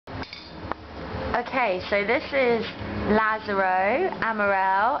Okay, so this is Lazaro,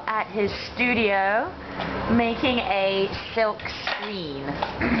 Amaral, at his studio making a silk screen.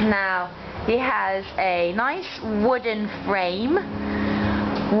 Now, he has a nice wooden frame,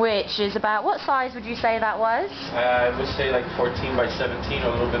 which is about, what size would you say that was? I would say like 14 by 17 or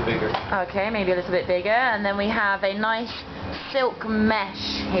a little bit bigger. Okay, maybe a little bit bigger. And then we have a nice silk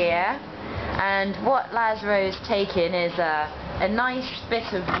mesh here. And what Lazaro's taken is a nice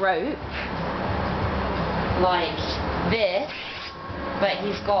bit of rope, like this, but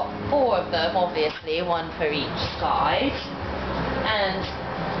he's got 4 of them, obviously, one for each side.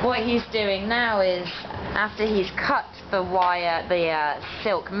 And what he's doing now is, after he's cut the wire, the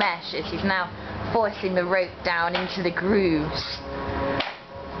silk mesh, is he's now forcing the rope down into the grooves.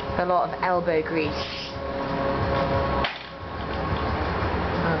 A lot of elbow grease.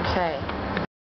 Okay.